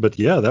that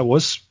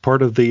was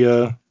part of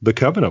the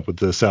covenant with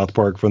the South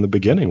Park from the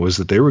beginning, was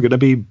that they were going to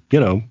be,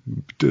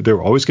 they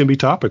were always going to be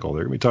topical.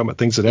 They're going to be talking about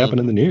things that happen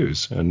in the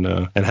news, and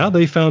how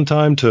they found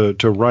time to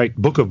write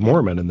Book of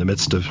Mormon in the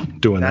midst of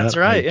doing that. That's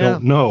right. I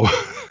don't know.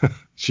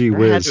 It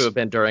had to have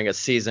been during a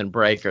season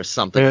break or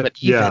something, but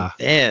even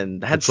then,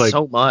 that's like,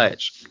 so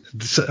much.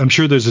 I'm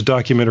sure there's a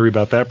documentary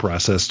about that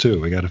process too.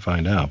 We got to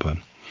find out, but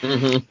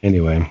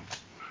anyway.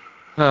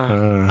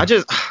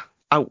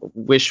 I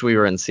wish we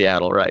were in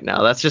Seattle right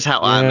now. That's just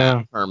how I'm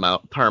at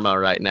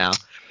Permo right now.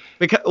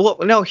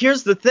 Because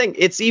here's the thing.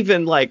 It's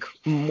even like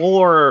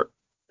more,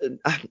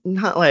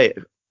 not like,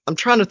 I'm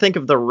trying to think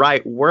of the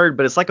right word,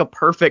 but it's like a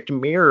perfect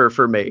mirror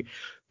for me,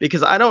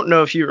 because I don't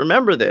know if you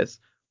remember this.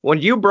 When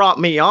you brought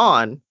me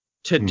on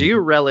to do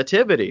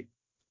Relativity,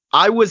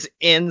 I was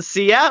in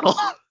Seattle.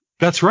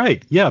 That's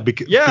right. Yeah,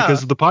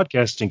 because of the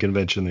podcasting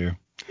convention there.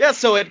 Yeah,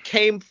 so it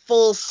came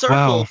full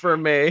circle for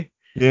me.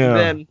 Yeah.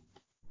 Then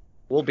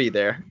we'll be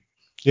there.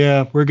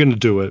 Yeah, we're going to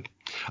do it.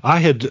 I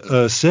had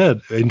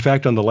said, in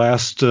fact, on the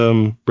last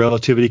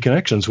Relativity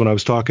Connections, when I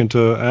was talking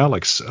to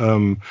Alex,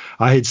 I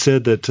had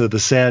said that the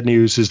sad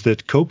news is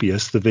that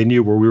Copious, the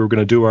venue where we were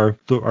going to do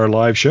our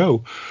live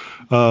show,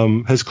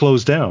 has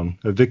closed down,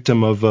 a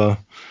victim of the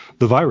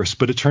virus.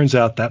 But it turns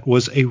out that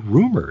was a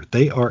rumor.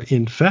 They are,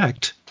 in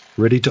fact,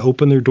 ready to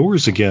open their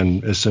doors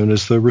again as soon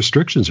as the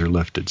restrictions are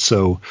lifted.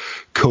 So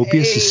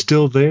Copious is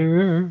still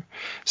there.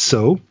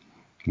 So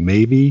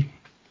maybe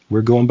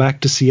we're going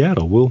back to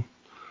Seattle.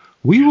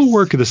 We will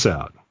work this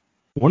out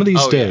one of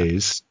these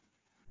days.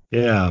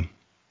 Yeah.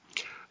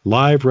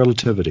 Live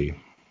Relativity.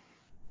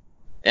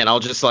 And I'll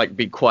just like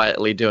be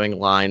quietly doing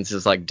lines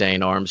as like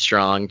Dane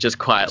Armstrong, just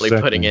quietly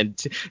putting in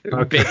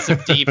bits of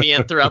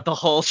Deviant throughout the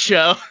whole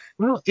show.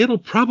 Well, it'll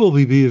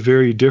probably be a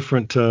very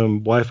different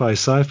Wi-Fi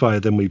sci-fi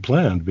than we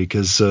planned,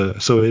 because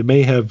so it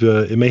may have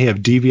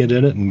Deviant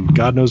in it and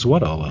God knows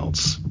what all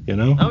else.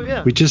 Oh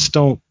yeah. We just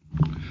don't.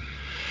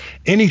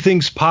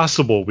 Anything's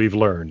possible. We've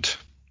learned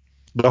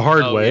the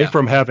hard way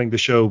from having the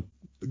show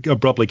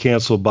abruptly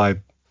canceled by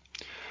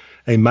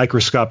a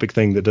microscopic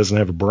thing that doesn't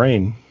have a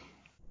brain.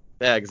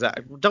 Yeah,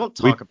 exactly. Don't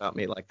We talk about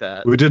me like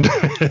that. we didn't.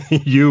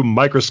 You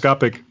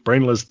microscopic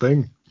brainless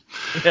thing.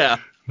 Yeah.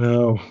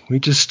 No, we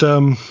just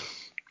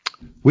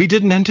we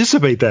didn't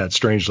anticipate that.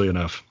 Strangely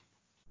enough.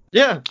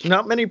 Yeah,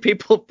 not many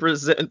people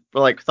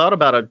thought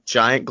about a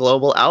giant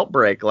global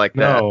outbreak like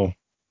that. No.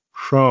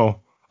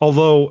 So,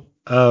 although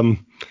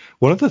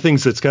one of the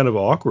things that's kind of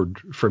awkward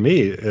for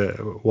me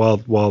while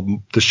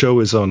the show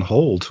is on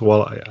hold,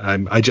 while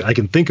I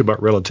can think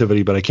about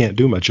relativity, but I can't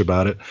do much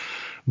about it.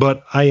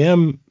 But I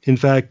am, in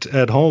fact,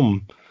 at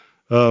home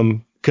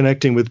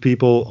connecting with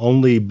people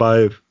only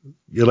by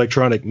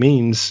electronic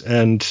means.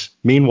 And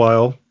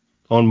meanwhile,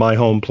 on my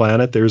home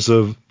planet, there's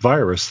a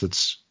virus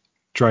that's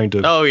trying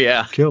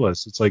to kill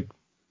us. It's like,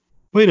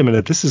 wait a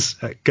minute, this has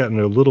gotten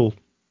a little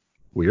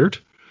weird,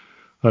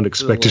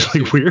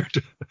 unexpectedly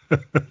weird.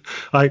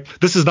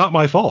 This is not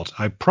my fault.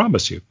 I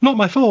promise you, not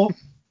my fault.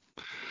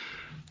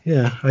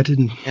 Yeah, I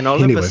didn't. And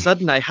all of a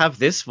sudden, I have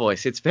this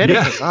voice. It's very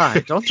bizarre. I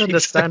don't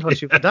understand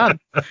what you've done.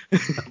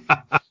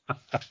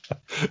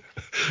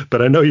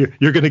 But I know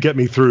you're going to get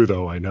me through,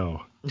 though. I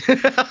know.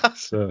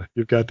 So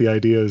you've got the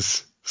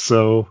ideas.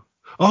 So,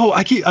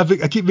 I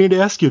keep meaning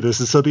to ask you this,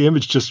 and so the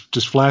image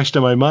just flashed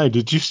in my mind.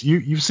 Did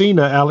you've seen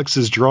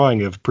Alex's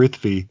drawing of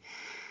Prithvi?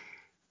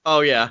 Oh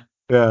yeah.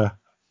 Yeah,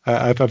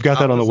 I've got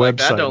that on the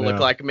website. That don't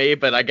look like me,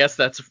 but I guess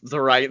that's the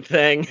right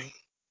thing.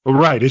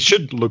 Right. It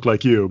should look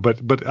like you,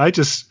 but I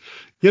just,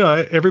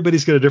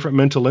 everybody's got a different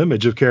mental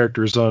image of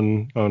characters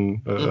on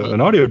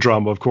an audio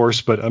drama, of course.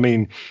 But I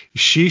mean,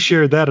 she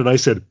shared that, and I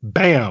said,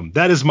 "Bam!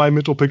 That is my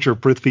mental picture of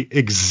Prithvi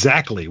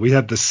exactly. We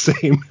have the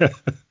same."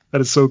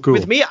 That is so cool.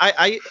 With me,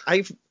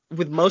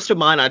 with most of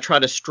mine, I try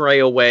to stray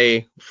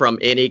away from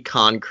any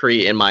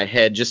concrete in my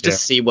head just to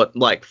see what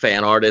like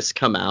fan artists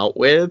come out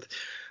with.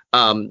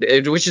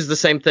 Which is the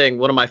same thing.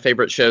 One of my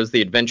favorite shows,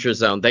 The Adventure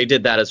Zone, they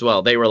did that as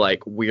well. They were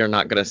like, we are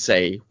not going to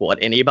say what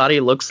anybody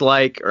looks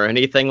like or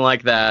anything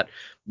like that.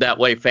 That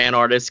way fan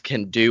artists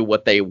can do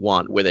what they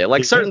want with it.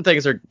 Like certain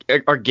things are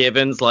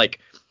givens, like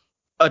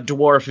a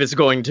dwarf is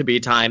going to be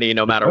tiny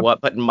no matter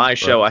what. But in my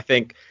show, I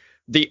think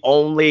the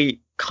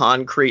only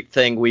concrete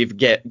thing we've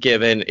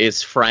given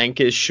is Frank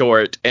is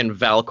short and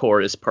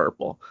Valcor is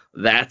purple.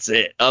 That's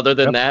it. Other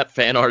than that,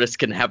 fan artists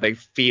can have a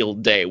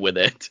field day with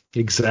it.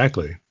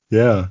 Exactly.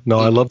 Yeah, no,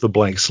 I love the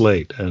blank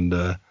slate, and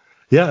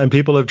and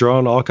people have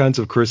drawn all kinds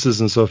of Chris's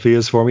and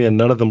Sophias for me, and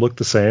none of them look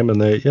the same, and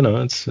they,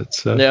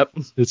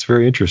 it's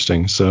very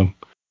interesting. So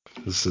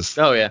this is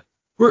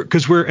we're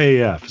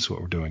AF is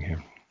what we're doing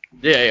here.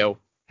 Yeah.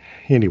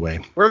 Anyway,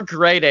 we're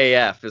great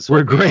AF is what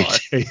we're great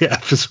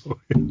AF is what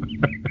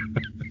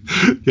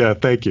yeah,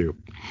 thank you.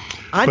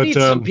 I need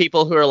some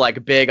people who are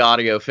like big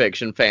audio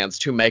fiction fans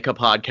to make a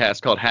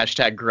podcast called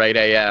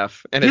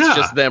 #GreatAF, and it's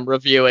just them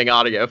reviewing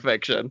audio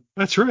fiction.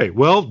 That's right.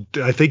 Well,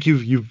 I think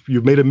you've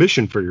made a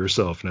mission for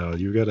yourself now.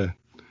 You gotta.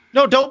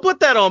 No, don't put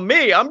that on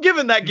me. I'm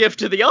giving that gift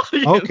to the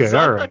audience. Okay,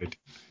 all right.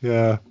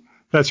 Yeah,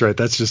 that's right.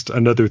 That's just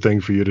another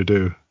thing for you to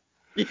do.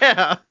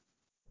 Yeah.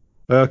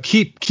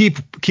 Keep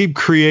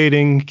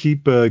creating.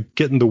 Keep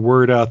getting the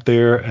word out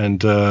there,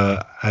 and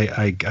I'm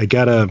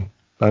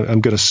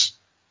gonna.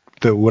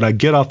 When I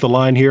get off the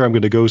line here, I'm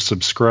going to go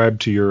subscribe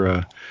to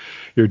your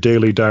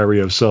daily diary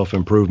of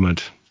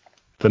self-improvement,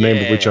 the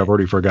name of which I've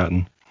already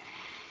forgotten.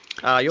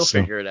 You'll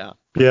figure it out.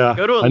 Yeah.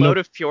 Go to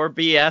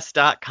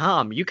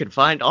AloadofPureBS.com. You can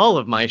find all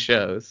of my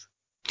shows.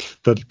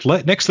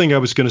 The next thing I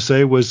was going to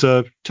say was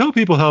tell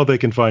people how they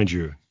can find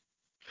you.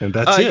 And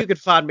that's it. You can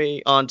find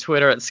me on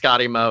Twitter at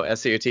ScottyMo,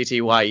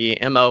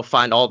 ScottyMo.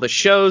 Find all the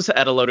shows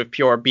at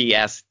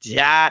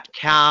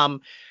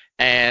AloadofPureBS.com.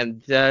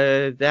 And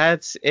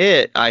that's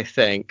it, I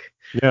think.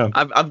 Yeah,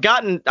 I've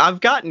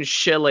gotten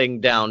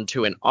shilling down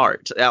to an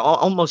art,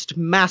 almost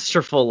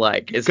masterful.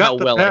 Like is how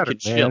well I can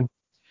shill.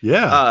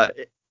 Yeah.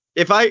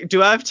 I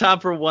have time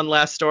for one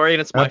last story,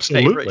 and it's my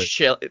favorite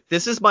shill.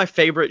 This is my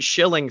favorite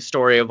shilling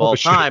story of all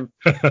time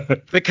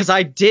because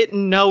I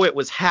didn't know it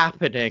was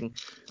happening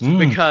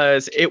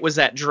because it was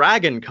at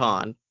Dragon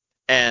Con,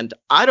 and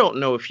I don't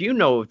know if you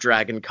know of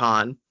Dragon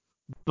Con,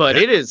 but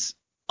it is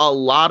a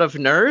lot of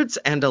nerds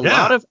and a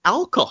lot of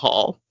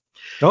alcohol.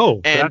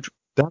 Oh, and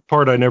that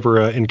part I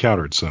never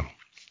encountered. So.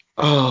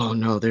 Oh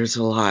no, there's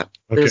a lot.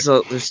 Okay.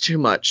 There's too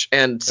much.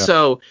 And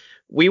so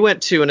we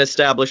went to an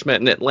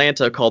establishment in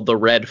Atlanta called the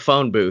Red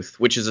Phone Booth,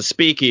 which is a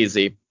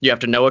speakeasy. You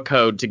have to know a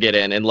code to get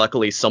in, and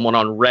luckily someone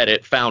on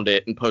Reddit found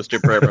it and posted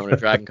for everyone at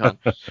Dragon Con.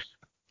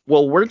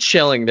 Well, we're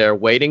chilling there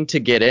waiting to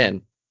get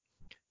in,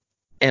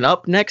 and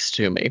up next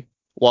to me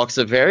walks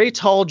a very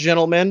tall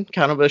gentleman,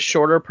 kind of a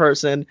shorter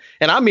person,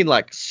 and I mean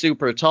like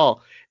super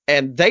tall.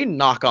 And they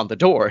knock on the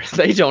door.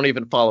 They don't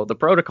even follow the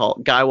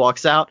protocol. Guy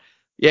walks out.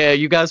 Yeah,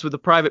 you guys with the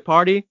private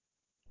party?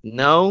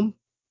 No,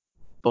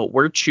 but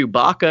we're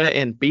Chewbacca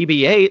and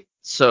BB-8,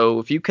 so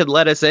if you could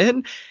let us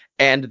in.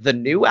 And the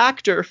new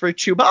actor for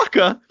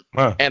Chewbacca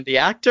and the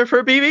actor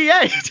for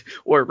BB-8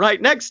 were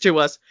right next to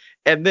us.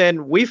 And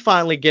then we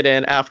finally get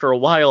in after a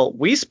while.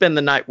 We spend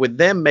the night with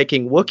them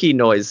making Wookiee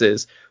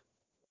noises.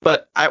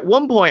 But at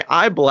one point,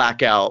 I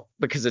black out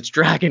because it's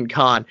Dragon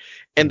Con.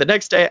 And the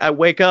next day, I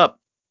wake up.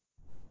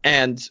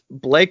 And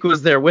Blake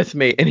was there with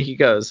me, and he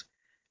goes,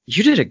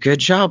 "You did a good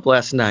job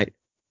last night."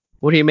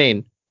 "What do you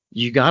mean?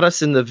 You got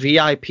us in the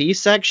VIP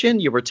section?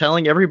 You were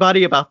telling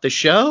everybody about the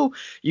show?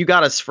 You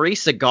got us free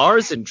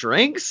cigars and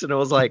drinks?" And I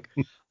was like,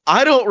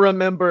 "I don't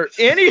remember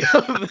any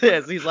of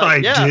this." He's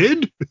like, "Yeah, I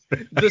did.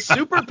 The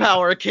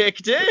superpower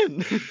kicked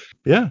in."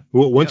 Yeah.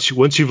 Well, once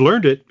you've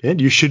learned it, and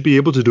you should be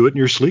able to do it in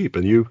your sleep,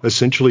 and you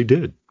essentially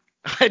did.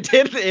 I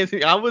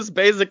did. I was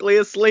basically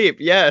asleep.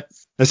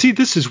 Yes. Now, see,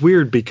 this is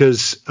weird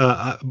because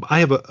I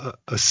have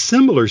a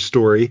similar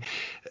story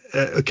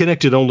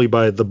connected only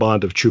by the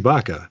bond of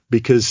Chewbacca,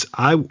 because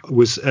I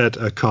was at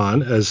a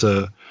con as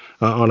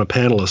on a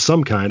panel of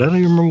some kind. I don't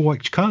even remember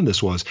what con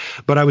this was,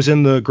 but I was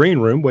in the green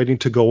room waiting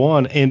to go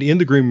on, and in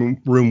the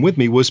green room with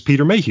me was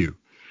Peter Mayhew.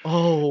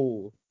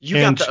 Oh, you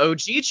got the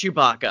OG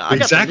Chewbacca.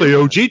 Exactly,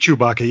 OG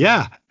Chewbacca,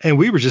 yeah. And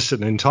we were just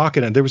sitting and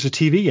talking, and there was a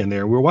TV in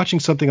there. We were watching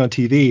something on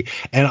TV,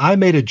 and I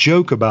made a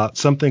joke about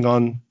something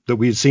that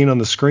we had seen on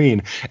the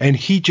screen, and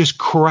he just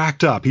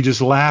cracked up. He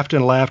just laughed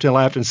and laughed and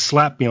laughed and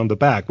slapped me on the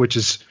back, which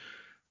is,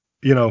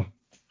 an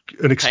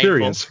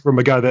experience from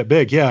a guy that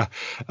big, yeah.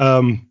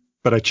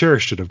 But I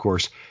cherished it, of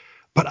course.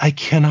 But I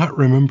cannot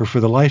remember for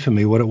the life of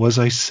me what it was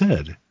I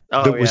said.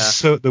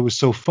 That was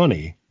so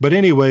funny. But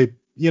anyway,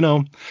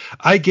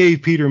 I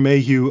gave Peter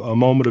Mayhew a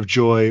moment of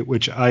joy,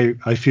 which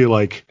I feel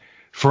like,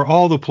 for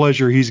all the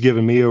pleasure he's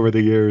given me over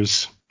the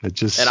years, it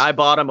just. And I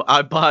bought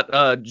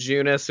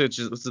Junus, which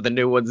is the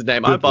new one's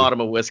name. I bought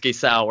him a whiskey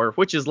sour,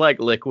 which is like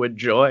liquid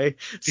joy.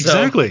 So.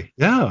 Exactly.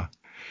 Yeah.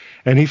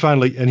 And he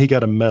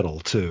got a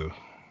medal too.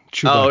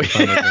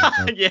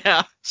 Chewbacca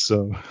yeah.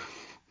 So.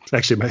 It's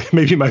actually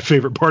maybe my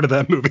favorite part of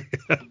that movie.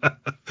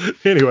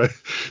 Anyway,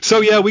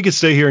 so yeah, we could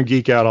stay here and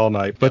geek out all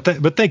night.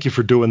 But thank you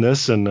for doing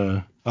this,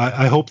 and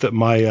I hope that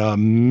my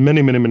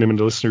many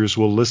listeners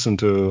will listen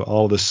to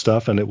all this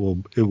stuff, and it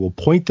will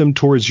point them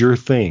towards your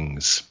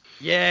things.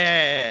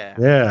 Yeah.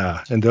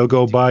 Yeah, and they'll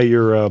go buy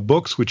your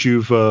books, which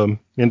you've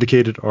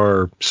indicated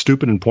are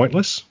stupid and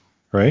pointless,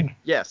 right?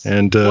 Yes.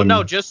 And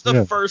no, just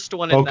the first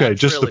one in that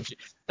trilogy.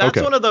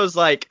 That's one of those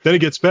like. Then it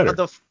gets better.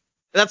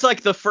 That's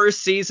like the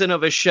first season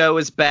of a show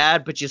is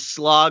bad, but you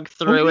slog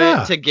through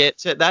it to get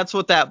to. That's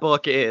what that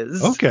book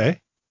is.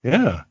 Okay.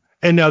 Yeah.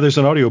 And now there's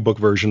an audiobook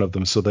version of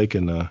them, so they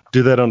can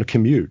do that on a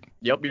commute.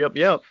 Yep.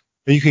 And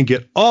you can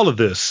get all of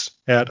this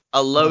at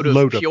a load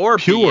of pure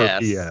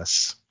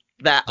BS.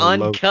 That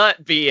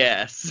uncut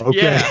BS.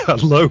 Okay. Yeah. A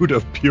load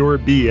of pure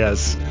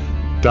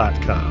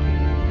BS.com.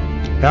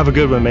 Have a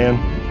good one, man.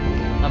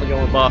 Have a good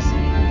one, boss.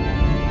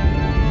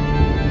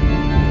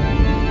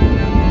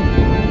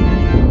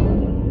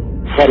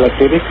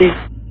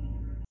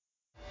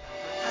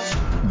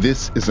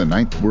 This is a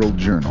Ninth World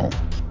Journal.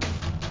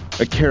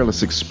 A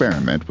careless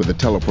experiment with a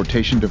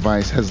teleportation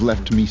device has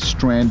left me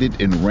stranded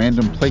in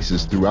random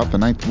places throughout the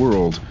Ninth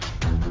World.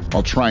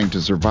 While trying to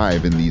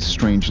survive in these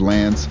strange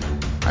lands,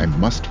 I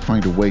must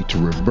find a way to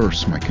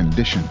reverse my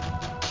condition.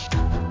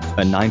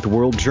 A Ninth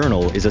World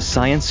Journal is a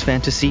science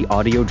fantasy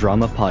audio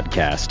drama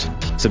podcast.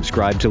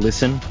 Subscribe to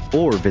listen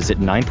or visit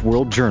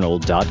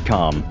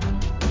ninthworldjournal.com.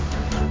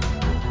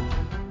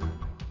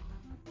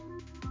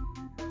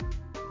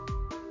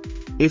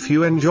 If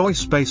you enjoy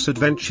space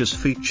adventures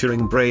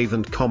featuring brave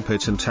and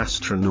competent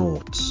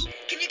astronauts.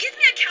 Can you give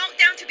me a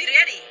countdown to be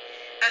ready?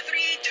 3,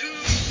 2,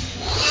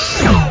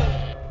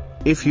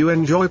 1. If you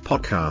enjoy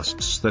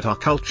podcasts that are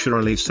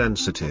culturally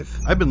sensitive.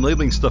 I've been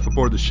labeling stuff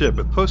aboard the ship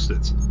with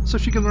Post-its so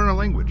she can learn our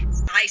language.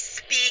 I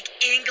speak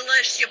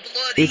English, you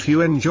bloody. If you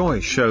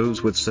enjoy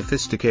shows with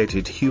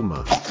sophisticated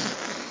humor.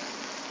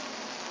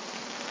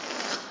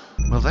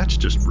 Well, that's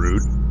just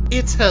rude.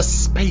 It's her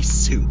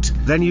spacesuit.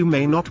 Then you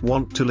may not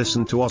want to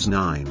listen to Oz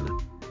 9.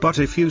 But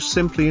if you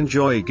simply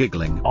enjoy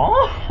giggling.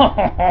 Oh,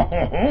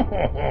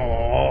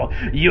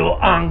 you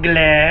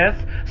Anglais,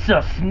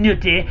 so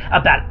snooty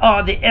about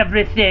all the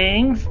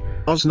everythings.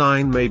 Oz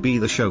 9 may be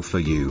the show for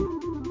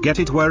you. Get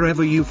it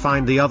wherever you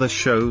find the other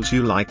shows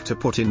you like to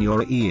put in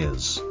your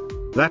ears.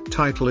 That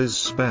title is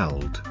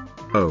spelled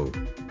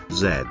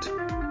OZ-numeral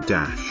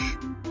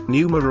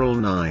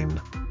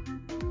 9.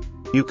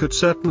 You could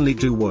certainly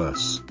do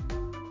worse.